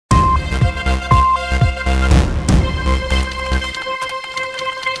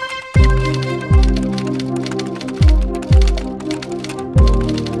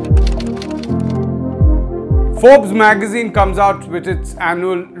Forbes magazine comes out with its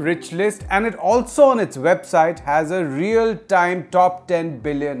annual rich list, and it also on its website has a real-time top 10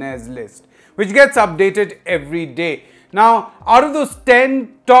 billionaires list, which gets updated every day. Now, out of those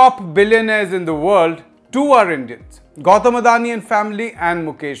 10 top billionaires in the world, 2 are Indians. Gautam Adani and family and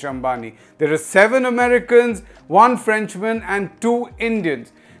Mukesh Ambani. There are 7 Americans, 1 Frenchman and 2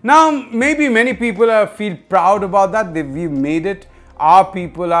 Indians. Now, maybe many people feel proud about that. We've made it. Our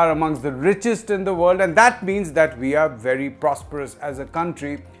people are amongst the richest in the world, and that means that we are very prosperous as a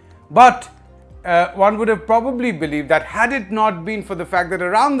country. But one would have probably believed that had it not been for the fact that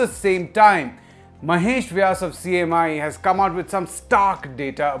around the same time, Mukesh Vyas of CMIE has come out with some stark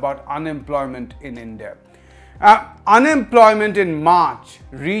data about unemployment in India. Unemployment in March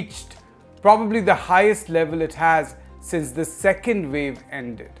reached probably the highest level it has since the second wave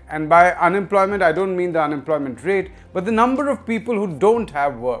ended. And by unemployment, I don't mean the unemployment rate, but the number of people who don't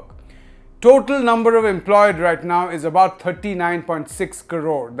have work. Total number of employed right now is about 39.6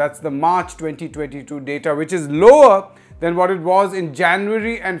 crore. That's the March 2022 data, which is lower than what it was in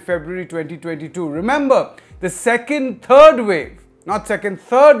January and February 2022. Remember, the third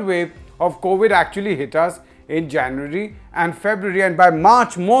wave of COVID actually hit us in January and February, and by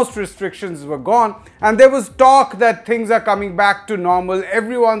March most restrictions were gone and there was talk that things are coming back to normal.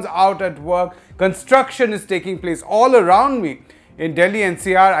 Everyone's out at work. Construction is taking place all around me. In Delhi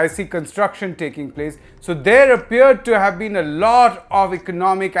NCR, I see construction taking place. So there appeared to have been a lot of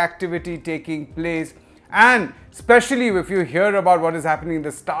economic activity taking place, and especially if you hear about what is happening in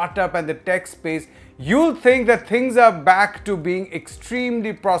the startup and the tech space, you'll think that things are back to being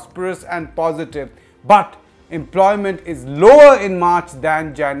extremely prosperous and positive. But employment is lower in March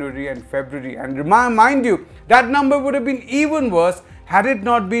than January and February. And mind you, that number would have been even worse had it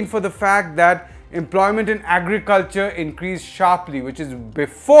not been for the fact that employment in agriculture increased sharply, which is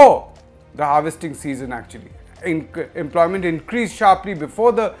before the harvesting season actually. Employment increased sharply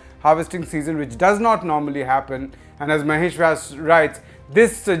before the harvesting season, which does not normally happen. And as Mukesh Vyas writes,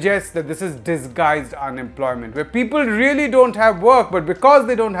 this suggests that this is disguised unemployment, where people really don't have work, but because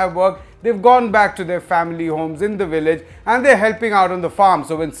they don't have work, they've gone back to their family homes in the village and they're helping out on the farm.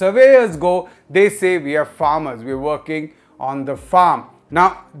 So when surveyors go, they say we are farmers, we're working on the farm.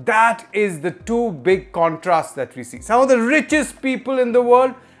 Now, that is the two big contrasts that we see. Some of the richest people in the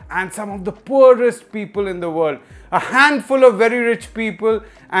world and some of the poorest people in the world. A handful of very rich people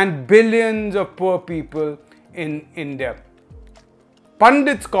and billions of poor people in India.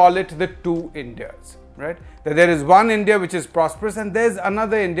 Pundits call it the two Indias, right? That there is one India which is prosperous and there's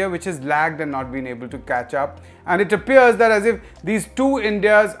another India which has lagged and not been able to catch up. And it appears that as if these two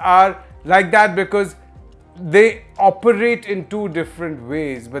Indias are like that because they operate in two different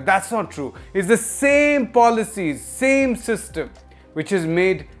ways. But that's not true. It's the same policies, same system which has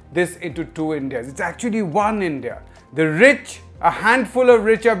made this into two Indias. It's actually one India. The rich, a handful of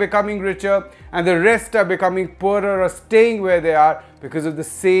rich are becoming richer and the rest are becoming poorer or staying where they are because of the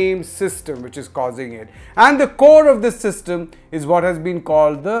same system which is causing it. And the core of this system is what has been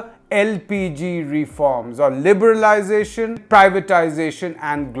called the LPG reforms, or liberalization, privatization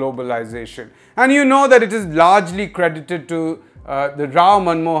and globalization. And you know that it is largely credited to the Rao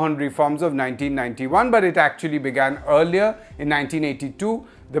Manmohan reforms of 1991, but it actually began earlier in 1982.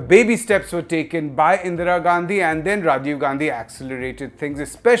 The baby steps were taken by Indira Gandhi, and then Rajiv Gandhi accelerated things,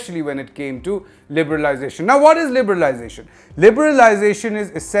 especially when it came to liberalization. Now, what is liberalization? Liberalization is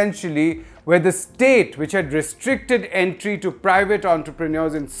essentially where the state, which had restricted entry to private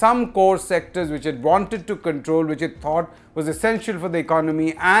entrepreneurs in some core sectors which it wanted to control, which it thought was essential for the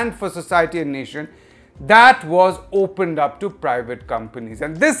economy and for society and nation, that was opened up to private companies.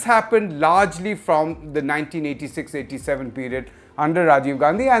 And this happened largely from the 1986-87 period under Rajiv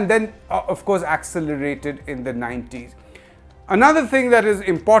Gandhi, and then of course accelerated in the 90s. Another thing that is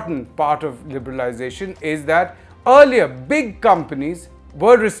important part of liberalization is that earlier big companies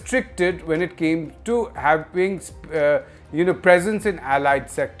were restricted when it came to having presence in allied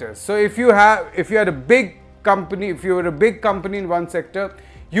sectors. So if you were a big company in one sector,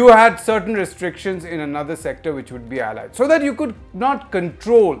 you had certain restrictions in another sector which would be allied, so that you could not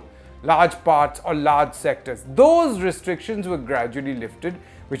control large parts or large sectors. Those restrictions were gradually lifted,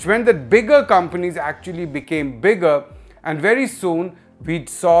 which meant that bigger companies actually became bigger, and very soon we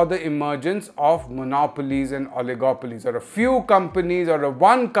saw the emergence of monopolies and oligopolies, or a few companies or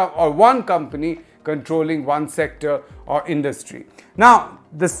one company controlling one sector or industry. Now,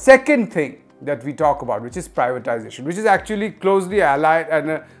 the second thing that we talk about, which is privatization, which is actually closely allied and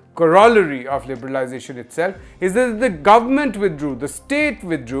a corollary of liberalization itself, is that the government withdrew, the state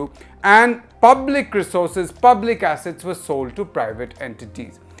withdrew, and public resources, public assets were sold to private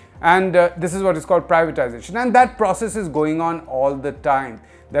entities. And this is what is called privatization. And that process is going on all the time.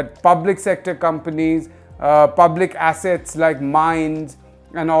 That public sector companies, public assets like mines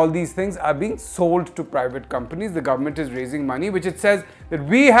and all these things are being sold to private companies. The government is raising money, which it says that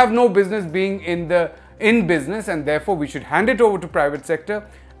we have no business being in business, and therefore we should hand it over to private sector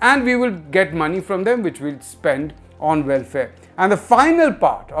and we will get money from them, which we'll spend on welfare. And the final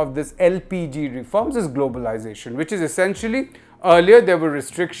part of this LPG reforms is globalization, which is essentially, earlier there were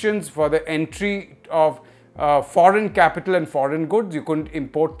restrictions for the entry of foreign capital and foreign goods. You couldn't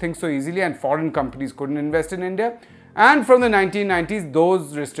import things so easily and foreign companies couldn't invest in India. And from the 1990s,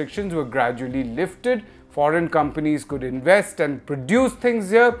 those restrictions were gradually lifted. Foreign companies could invest and produce things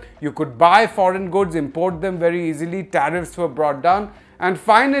here. You could buy foreign goods, import them very easily. Tariffs were brought down. And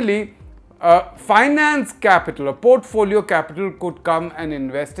finally, finance capital or portfolio capital could come and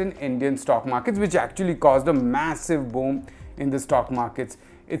invest in Indian stock markets, which actually caused a massive boom in the stock markets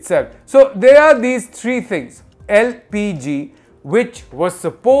itself. So there are these three things. LPG, which was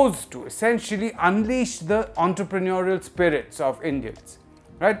supposed to essentially unleash the entrepreneurial spirits of Indians,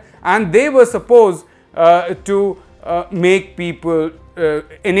 right? And they were supposed to make people,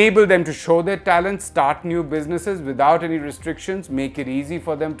 enable them to show their talent, start new businesses without any restrictions, make it easy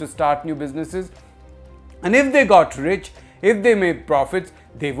for them to start new businesses. And if they got rich, if they made profits,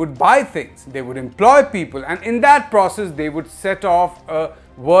 they would buy things, they would employ people, and in that process they would set off a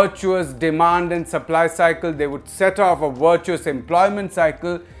virtuous demand and supply cycle, they would set off a virtuous employment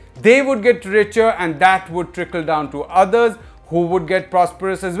cycle, they would get richer, and that would trickle down to others who would get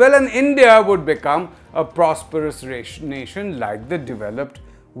prosperous as well, and India would become a prosperous nation like the developed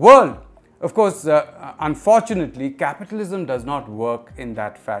world. Of course, unfortunately, capitalism does not work in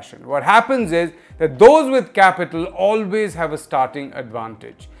that fashion. What happens is that those with capital always have a starting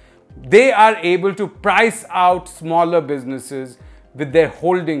advantage. They are able to price out smaller businesses with their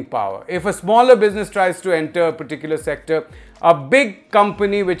holding power. If a smaller business tries to enter a particular sector, a big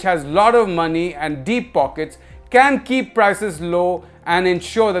company which has a lot of money and deep pockets can keep prices low and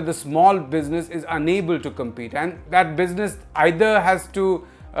ensure that the small business is unable to compete. And that business either has to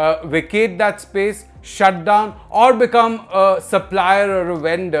vacate that space, shut down, or become a supplier or a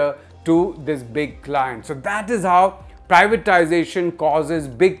vendor to this big client. So that is how privatization causes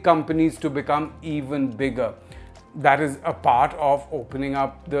big companies to become even bigger. That is a part of opening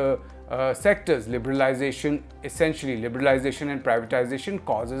up the sectors. Liberalization, essentially liberalization and privatization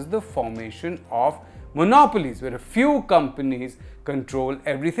causes the formation of monopolies where a few companies control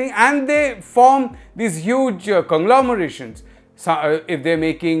everything and they form these huge conglomerations. So, if they're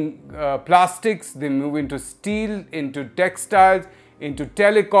making plastics, they move into steel, into textiles, into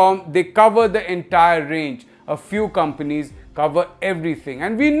telecom. They cover the entire range. A few companies cover everything.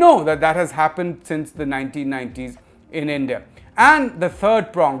 And we know that that has happened since the 1990s in India. And the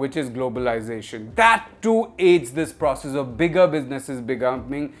third prong, which is globalization, that too aids this process of bigger businesses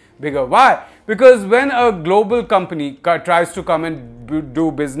becoming bigger. Why? Because when a global company tries to come and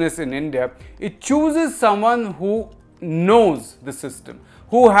do business in India, it chooses someone who knows the system,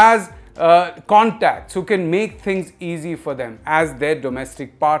 who has contacts, who can make things easy for them as their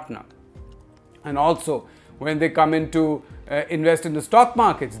domestic partner. And also, when they come into invest in the stock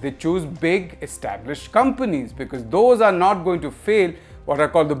markets, they choose big established companies because those are not going to fail, what are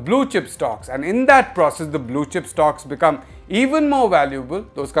called the blue chip stocks. And in that process, the blue chip stocks become even more valuable.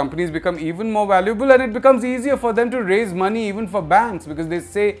 Those companies become even more valuable, and it becomes easier for them to raise money even for banks because they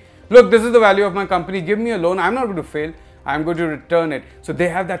say, look, this is the value of my company, give me a loan, I'm not going to fail, I'm going to return it. So they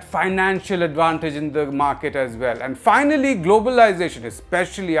have that financial advantage in the market as well. And finally, globalization,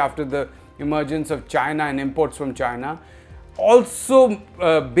 especially after the emergence of China and imports from China, also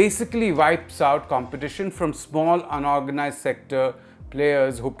basically wipes out competition from small unorganized sector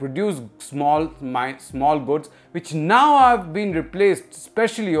players who produce small goods, which now have been replaced,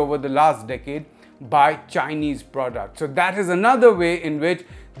 especially over the last decade, by Chinese products. So that is another way in which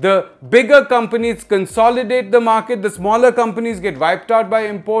the bigger companies consolidate the market, the smaller companies get wiped out by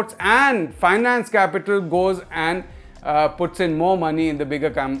imports, and finance capital goes and puts in more money in the bigger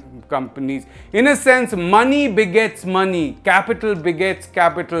companies. In a sense, money begets money, capital begets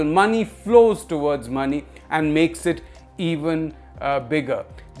capital, money flows towards money and makes it even bigger.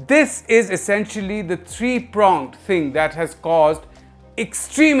 This is essentially the three-pronged thing that has caused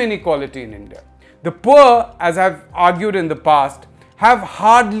extreme inequality in India. The poor, as I've argued in the past, have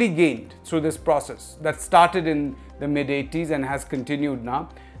hardly gained through this process that started in the mid-80s and has continued now.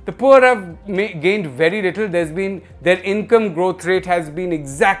 The poor have gained very little. Their income growth rate has been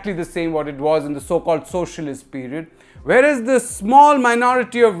exactly the same what it was in the so-called socialist period. Whereas the small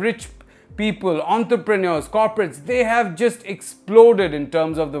minority of rich people, entrepreneurs, corporates, they have just exploded in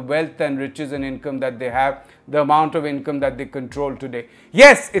terms of the wealth and riches and income that they have, the amount of income that they control today.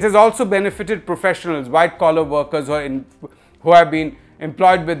 Yes, it has also benefited professionals, white-collar workers who have been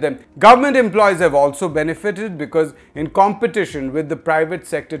employed with them. Government employees have also benefited because in competition with the private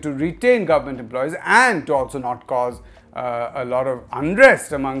sector to retain government employees and to also not cause a lot of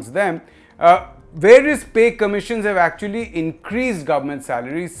unrest amongst them, various pay commissions have actually increased government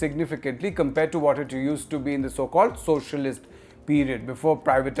salaries significantly compared to what it used to be in the so-called socialist period before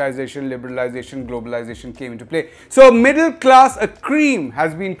privatization, liberalization, globalization came into play. So middle class, a cream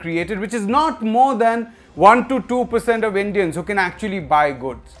has been created which is not more than 1 to 2% of Indians who can actually buy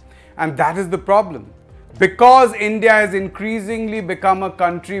goods. And that is the problem. Because India has increasingly become a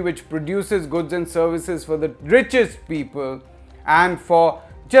country which produces goods and services for the richest people and for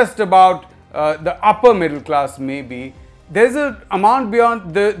just about the upper middle class maybe, there's a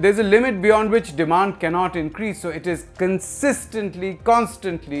limit beyond which demand cannot increase. So it is constantly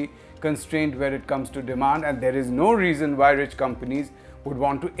constrained where it comes to demand, and there is no reason why rich companies would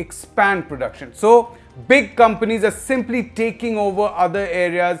want to expand production. So big companies are simply taking over other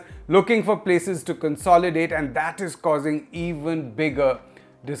areas, looking for places to consolidate, and that is causing even bigger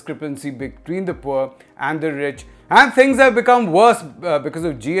discrepancy between the poor and the rich. And things have become worse because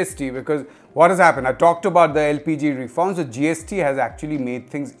of GST, because what has happened? I talked about the LPG reforms. So GST has actually made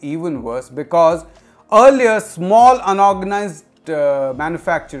things even worse because earlier small unorganized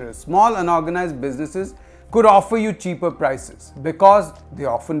manufacturers, small unorganized businesses could offer you cheaper prices because they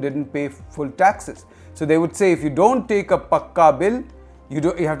often didn't pay full taxes. So they would say if you don't take a pakka bill,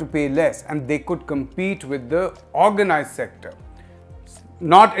 you have to pay less, and they could compete with the organized sector.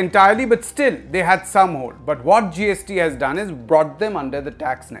 Not entirely, but still they had some hold. But what GST has done is brought them under the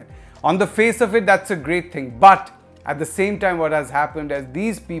tax net. On the face of it, that's a great thing. But at the same time, what has happened is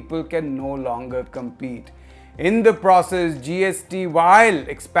these people can no longer compete. In the process, GST, while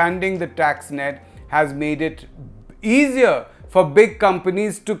expanding the tax net, has made it easier for big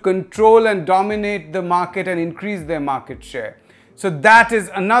companies to control and dominate the market and increase their market share. So that is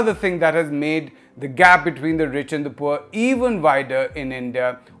another thing that has made the gap between the rich and the poor even wider in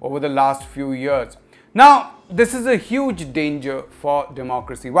India over the last few years. Now, this is a huge danger for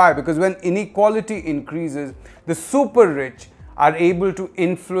democracy. Why? Because when inequality increases, the super rich are able to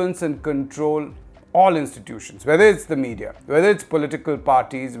influence and control all institutions, whether it's the media, whether it's political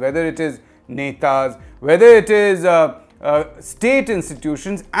parties, whether it is netas, whether it is state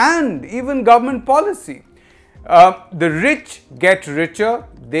institutions and even government policy. The rich get richer,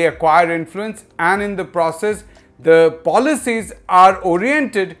 they acquire influence, and in the process, the policies are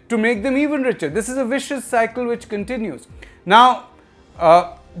oriented to make them even richer. This is a vicious cycle which continues. Now,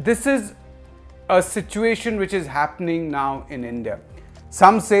 this is a situation which is happening now in India.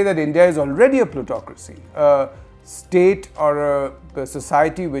 Some say that India is already a plutocracy, a state or a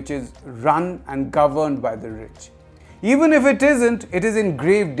society which is run and governed by the rich. Even if it isn't, it is in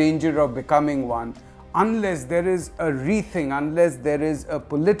grave danger of becoming one unless there is a rethink, unless there is a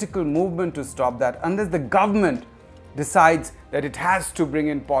political movement to stop that, unless the government decides that it has to bring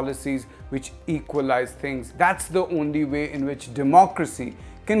in policies which equalize things. That's the only way in which democracy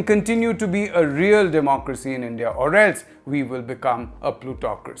can continue to be a real democracy in India, or else we will become a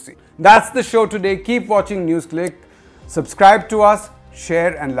plutocracy. That's the show today. Keep watching NewsClick. Subscribe to us,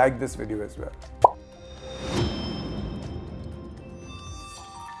 share and like this video as well.